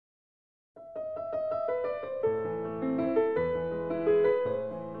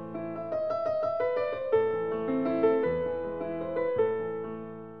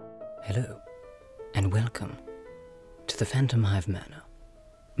the Phantom Hive Manor.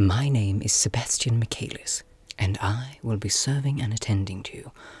 My name is Sebastian Michaelis, and I will be serving and attending to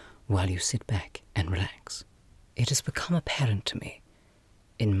you while you sit back and relax. It has become apparent to me,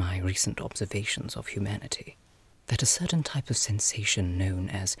 in my recent observations of humanity, that a certain type of sensation known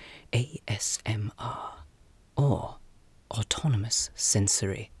as ASMR, or Autonomous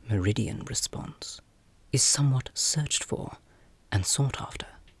Sensory Meridian Response, is somewhat searched for and sought after.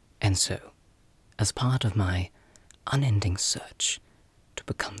 And so, as part of my unending search to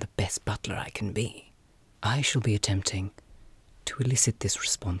become the best butler I can be, I shall be attempting to elicit this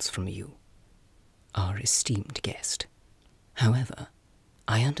response from you, our esteemed guest. However,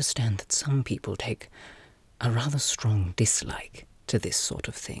 I understand that some people take a rather strong dislike to this sort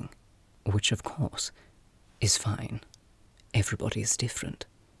of thing, which of course is fine. Everybody is different.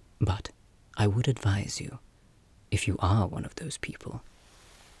 But I would advise you, if you are one of those people,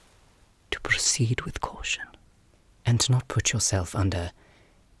 to proceed with caution, and to not put yourself under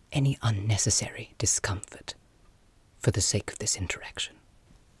any unnecessary discomfort for the sake of this interaction.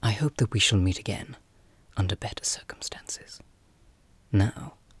 I hope that we shall meet again under better circumstances.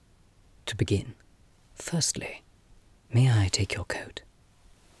 Now, to begin, firstly, may I take your coat?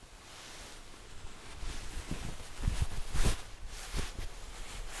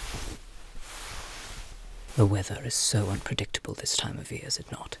 The weather is so unpredictable this time of year, is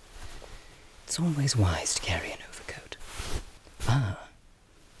it not? It's always wise to carry an overcoat. Ah,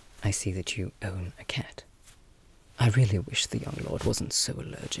 I see that you own a cat. I really wish the young lord wasn't so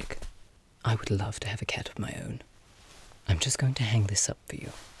allergic. I would love to have a cat of my own. I'm just going to hang this up for you.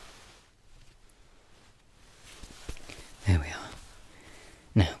 There we are.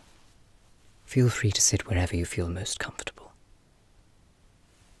 Now, feel free to sit wherever you feel most comfortable.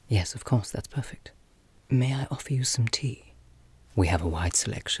 Yes, of course, that's perfect. May I offer you some tea? We have a wide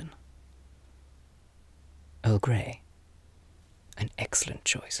selection. Earl Grey. An excellent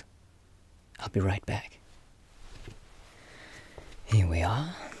choice. I'll be right back. Here we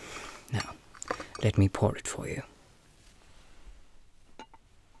are. Now, let me pour it for you.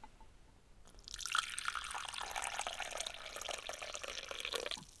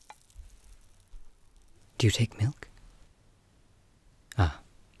 Do you take milk? Ah,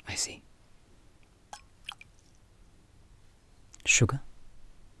 I see. Sugar?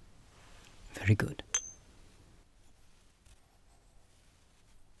 Very good.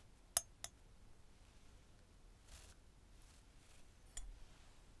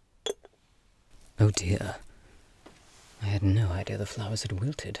 Oh dear. I had no idea the flowers had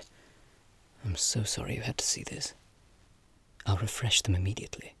wilted. I'm so sorry you had to see this. I'll refresh them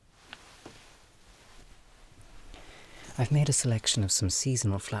immediately. I've made a selection of some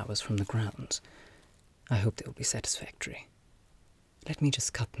seasonal flowers from the grounds. I hope they will be satisfactory. Let me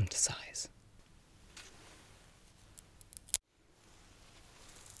just cut them to size.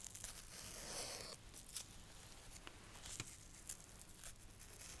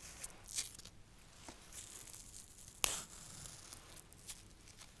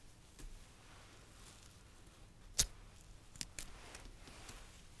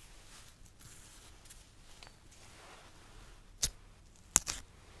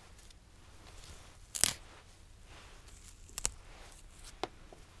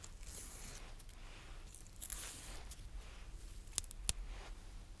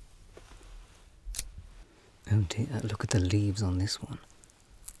 Oh dear, look at the leaves on this one.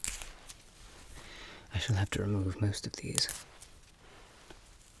 I shall have to remove most of these.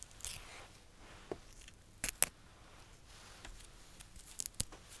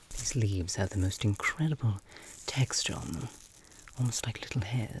 These leaves have the most incredible texture on them, almost like little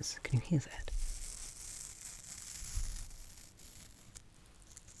hairs. Can you hear that?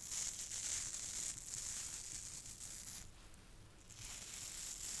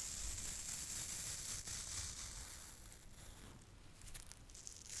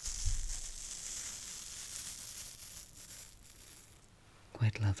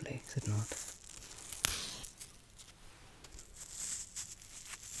 Quite lovely, is it not?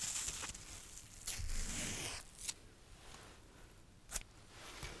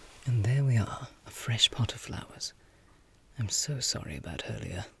 And there we are, a fresh pot of flowers. I'm so sorry about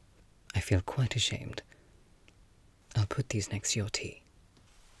earlier. I feel quite ashamed. I'll put these next to your tea.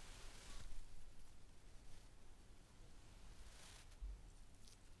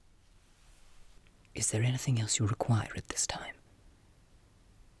 Is there anything else you require at this time?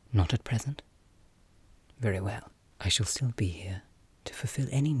 Not at present? Very well. I shall still be here to fulfill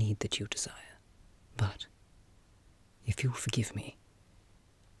any need that you desire. But, if you'll forgive me,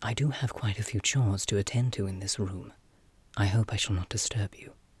 I do have quite a few chores to attend to in this room. I hope I shall not disturb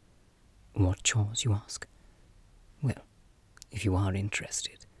you. What chores, you ask? Well, if you are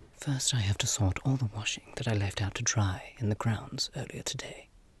interested. First, I have to sort all the washing that I left out to dry in the grounds earlier today,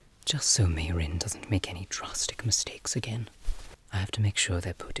 just so Manor doesn't make any drastic mistakes again. I have to make sure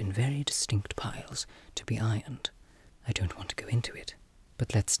they're put in very distinct piles to be ironed. I don't want to go into it,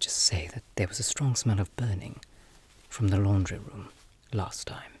 but let's just say that there was a strong smell of burning from the laundry room last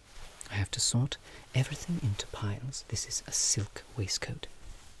time. I have to sort everything into piles. This is a silk waistcoat.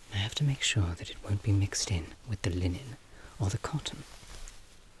 I have to make sure that it won't be mixed in with the linen or the cotton.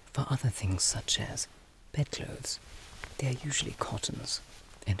 For other things such as bedclothes, they are usually cottons,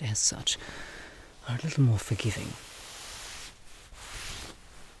 and as such are a little more forgiving.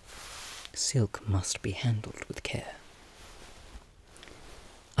 Silk must be handled with care.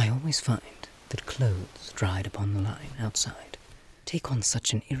 I always find that clothes dried upon the line outside take on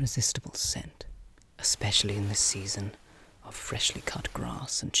such an irresistible scent, especially in this season of freshly cut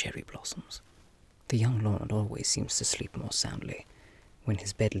grass and cherry blossoms. The young lord always seems to sleep more soundly when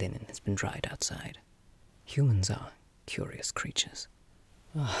his bed linen has been dried outside. Humans are curious creatures.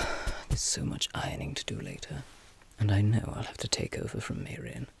 There's so much ironing to do later, and I know I'll have to take over from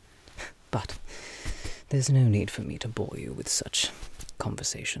Manor. But there's no need for me to bore you with such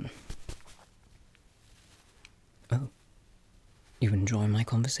conversation. Oh, you enjoy my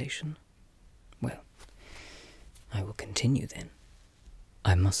conversation? Well, I will continue then.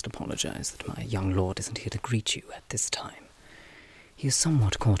 I must apologize that my young lord isn't here to greet you at this time. He is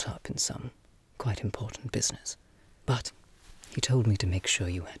somewhat caught up in some quite important business, but he told me to make sure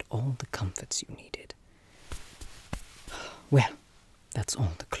you had all the comforts you needed. Well, that's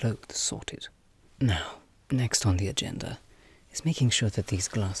all the clothes sorted. Now, next on the agenda is making sure that these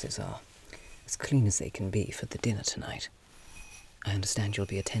glasses are as clean as they can be for the dinner tonight. I understand you'll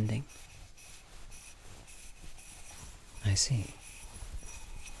be attending. I see.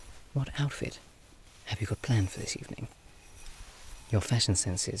 What outfit have you got planned for this evening? Your fashion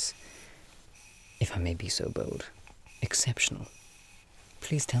sense is, if I may be so bold, exceptional.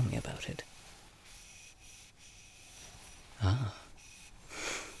 Please tell me about it. Ah.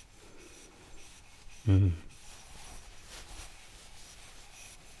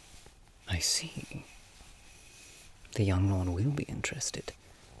 I see. The young lord will be interested.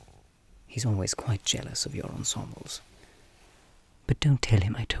 He's always quite jealous of your ensembles. But don't tell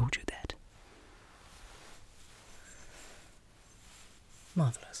him I told you that.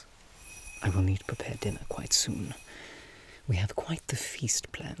 Marvelous. I will need to prepare dinner quite soon. We have quite the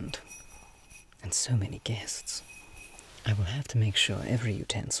feast planned, and so many guests. I will have to make sure every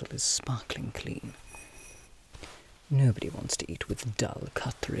utensil is sparkling clean. Nobody wants to eat with dull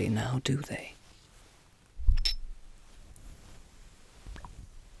cutlery now, do they?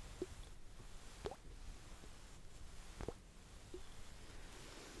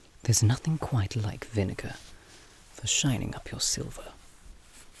 There's nothing quite like vinegar for shining up your silver.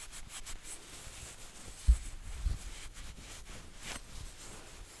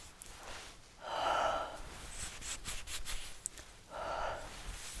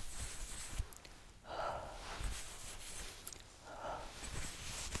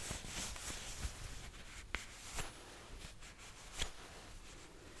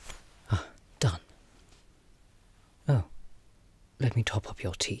 Done. Oh, let me top up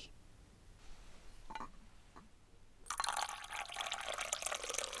your tea.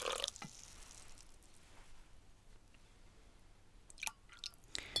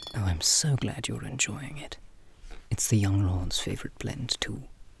 Oh, I'm so glad you're enjoying it. It's the young lord's favorite blend, too.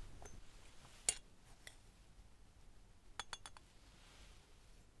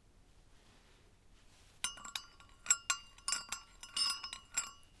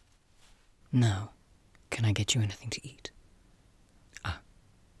 Now, can I get you anything to eat? Ah,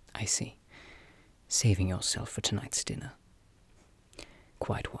 I see. Saving yourself for tonight's dinner.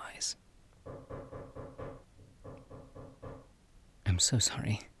 Quite wise. I'm so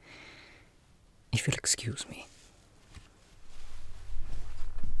sorry. If you'll excuse me.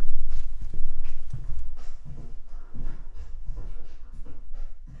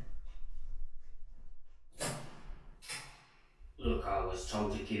 Look, I was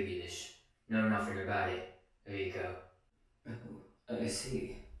told to give you this. Know nothing about it. There you go. Oh, I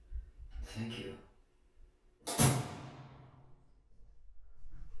see. Thank you.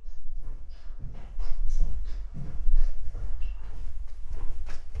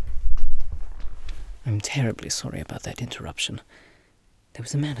 I'm terribly sorry about that interruption. There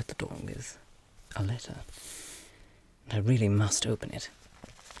was a man at the door with a letter, and I really must open it.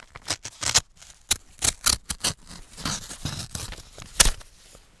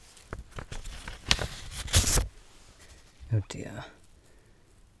 Oh dear.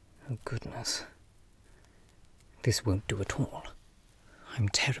 Oh goodness. This won't do at all. I'm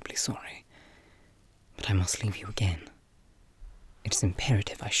terribly sorry, but I must leave you again. It is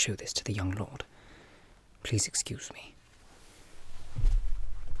imperative I show this to the young lord. Please excuse me.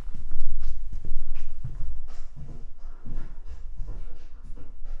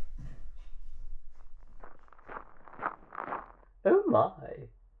 Oh my!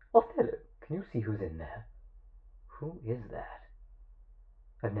 Othello, can you see who's in there? Who is that?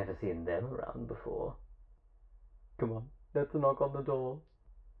 I've never seen them around before. Come on, let's knock on the door.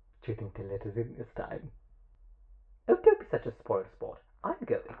 Do you think they'll let us in this time? Oh, don't be such a spoiled sport. I'm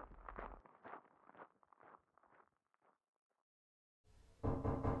going.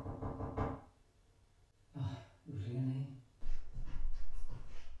 Oh, really?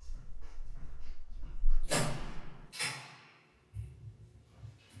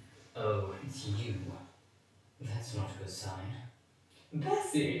 Oh, it's you. That's not a good sign.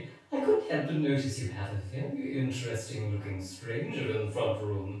 Bessie, I couldn't help but notice you have a very interesting-looking stranger in the front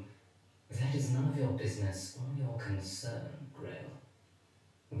room. That is none of your business or your concern, Grail.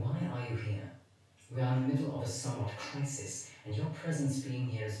 Why are you here? We are in the middle of a somewhat crisis, and your presence being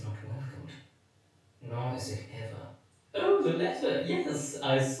here is not welcomed. Nor is it ever. Oh, the letter! Yes,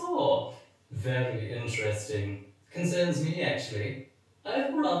 I saw. Very interesting. Concerns me, actually. I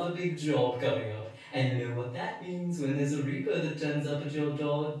have a rather big job coming up, and you know what that means when there's a Reaper that turns up at your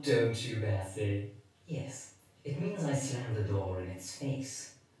door, don't you, Bessie? Yes, it means I slam the door in its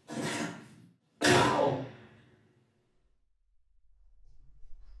face. Ow!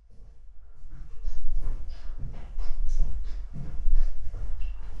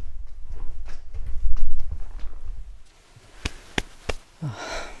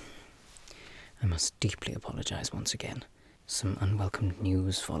 I must deeply apologize once again. Some unwelcomed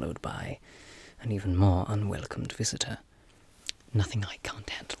news followed by an even more unwelcomed visitor. Nothing I can't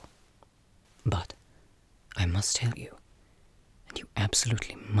handle. But I must tell you, and you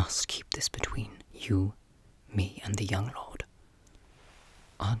absolutely must keep this between you, me, and the young lord.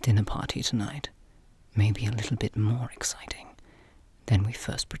 Our dinner party tonight may be a little bit more exciting than we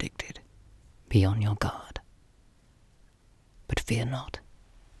first predicted. Be on your guard. But fear not.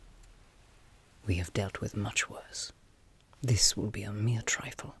 We have dealt with much worse. This will be a mere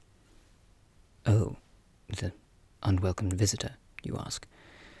trifle. Oh, the unwelcomed visitor, you ask?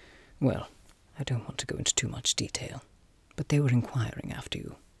 Well, I don't want to go into too much detail, but they were inquiring after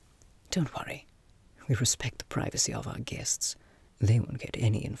you. Don't worry. We respect the privacy of our guests. They won't get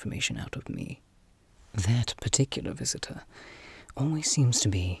any information out of me. That particular visitor always seems to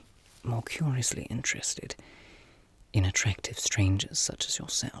be more curiously interested in attractive strangers such as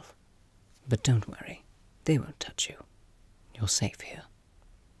yourself. But don't worry, they won't touch you. You're safe here.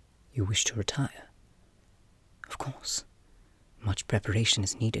 You wish to retire? Of course. Much preparation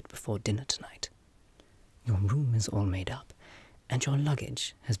is needed before dinner tonight. Your room is all made up, and your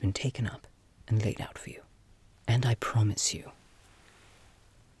luggage has been taken up and laid out for you. And I promise you,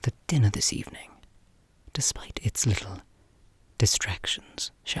 the dinner this evening, despite its little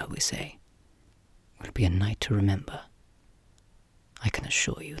distractions, shall we say, will be a night to remember. I can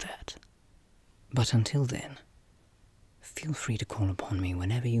assure you that. But until then, feel free to call upon me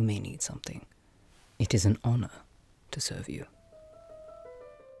whenever you may need something. It is an honor to serve you.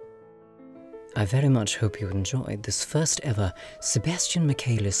 I very much hope you enjoyed this first ever Sebastian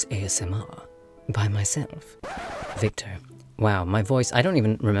Michaelis ASMR by myself, Victor. Wow, my voice, I don't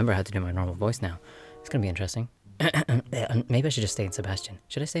even remember how to do my normal voice now. It's gonna be interesting. Maybe I should just stay in Sebastian.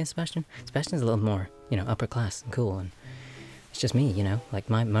 Should I stay in Sebastian? Sebastian's a little more, upper class and cool, and it's just me, like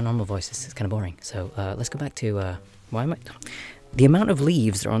my normal voice is kind of boring. So let's go back to, why am I? The amount of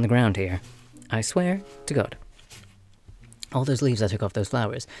leaves that are on the ground here, I swear to God. All those leaves I took off those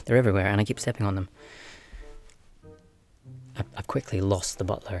flowers, they're everywhere, and I keep stepping on them. I've quickly lost the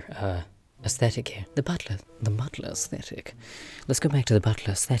butler aesthetic here. The butler aesthetic. Let's go back to the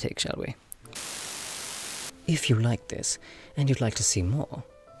butler aesthetic, shall we? If you like this, and you'd like to see more,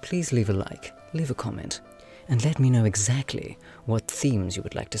 please leave a like, leave a comment, and let me know exactly what themes you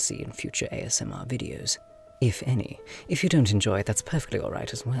would like to see in future ASMR videos, if any. If you don't enjoy it, that's perfectly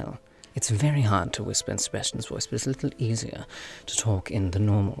alright as well. It's very hard to whisper in Sebastian's voice, but it's a little easier to talk in the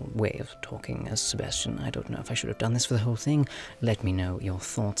normal way of talking as Sebastian. I don't know if I should have done this for the whole thing. Let me know your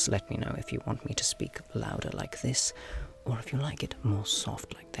thoughts. Let me know if you want me to speak louder like this, or if you like it more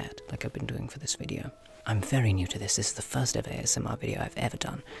soft like that, like I've been doing for this video. I'm very new to this. This is the first ever ASMR video I've ever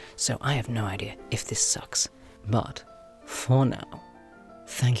done, so I have no idea if this sucks. But for now,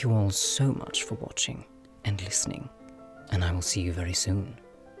 thank you all so much for watching and listening, and I will see you very soon.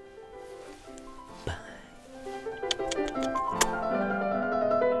 Bye.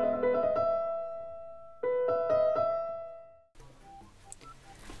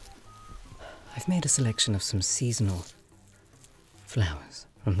 I've made a selection of some seasonal flowers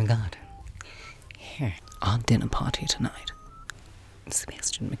from the garden. Here, our dinner party tonight.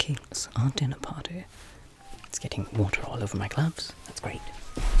 Sebastian Michaelis, our dinner party. It's getting water all over my gloves. That's great.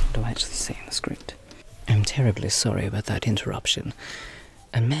 What do I actually say in the script? I'm terribly sorry about that interruption.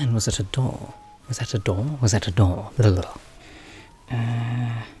 A man was at a door. Was that a door? Was that a door?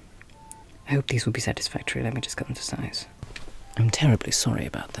 I hope these will be satisfactory. Let me just cut them to size. I'm terribly sorry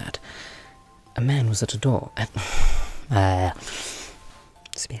about that. A man was at a door.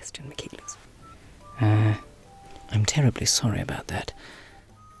 Sebastian Michaelis. I'm terribly sorry about that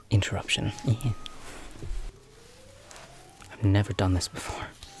interruption. I've never done this before.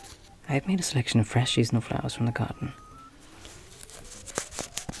 I have made a selection of fresh seasonal flowers from the garden.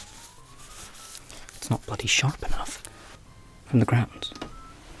 It's not bloody sharp enough. From the grounds.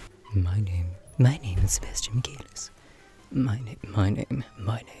 My name is Sebastian Michaelis. My name,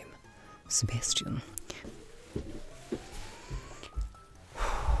 Sebastian.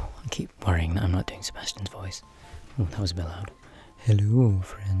 I keep worrying that I'm not doing Sebastian's voice. Oh, that was a bit loud. Hello,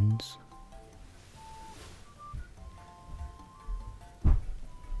 friends.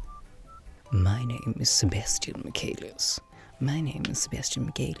 My name is Sebastian Michaelis. My name is Sebastian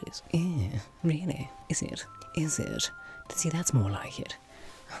Michaelis. Really? Is it? Is it? See, that's more like it.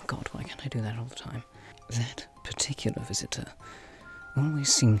 Oh God, why can't I do that all the time? That particular visitor always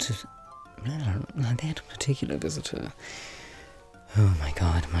seemed to... That particular visitor... Oh my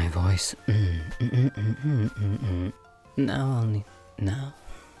God, my voice. Now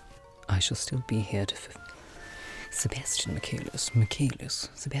I shall still be here to... Sebastian Michaelis.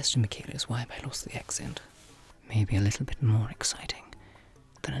 Sebastian Michaelis. Why have I lost the accent? Maybe a little bit more exciting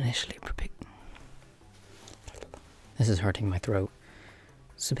than initially predicted. This is hurting my throat.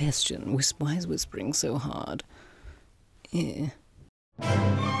 Sebastian, why is whispering so hard?